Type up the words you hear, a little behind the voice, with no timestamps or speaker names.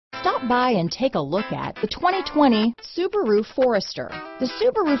Stop by and take a look at the 2020 Subaru Forester. The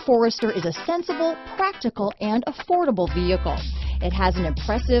Subaru Forester is a sensible, practical, and affordable vehicle. It has an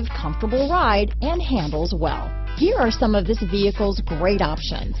impressive, comfortable ride and handles well. Here are some of this vehicle's great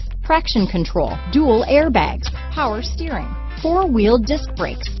options: traction control, dual airbags, power steering, four-wheel disc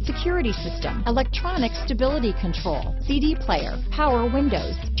brakes, security system, electronic stability control, CD player, power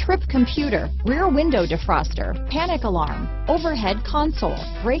windows, trip computer, rear window defroster, panic alarm, overhead console,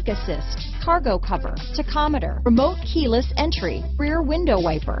 brake assist, cargo cover, tachometer, remote keyless entry, rear window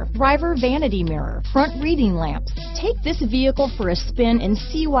wiper, driver vanity mirror, front reading lamps. Take this vehicle for a spin and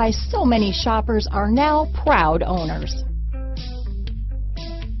see why so many shoppers are now proud owners.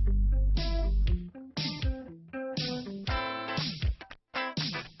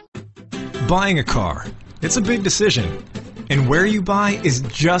 Buying a car, it's a big decision, and where you buy is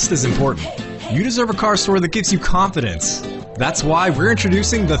just as important. You deserve a car store that gives you confidence. That's why we're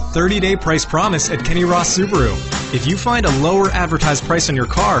introducing the 30-day price promise at Kenny Ross Subaru. If you find a lower advertised price on your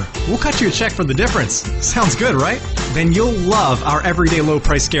car, we'll cut you a check for the difference. Sounds good, right? Then you'll love our everyday low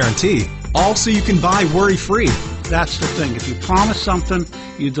price guarantee, all so you can buy worry-free. That's the thing. If you promise something,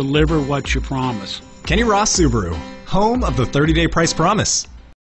 you deliver what you promise. Kenny Ross Subaru, home of the 30-day price promise.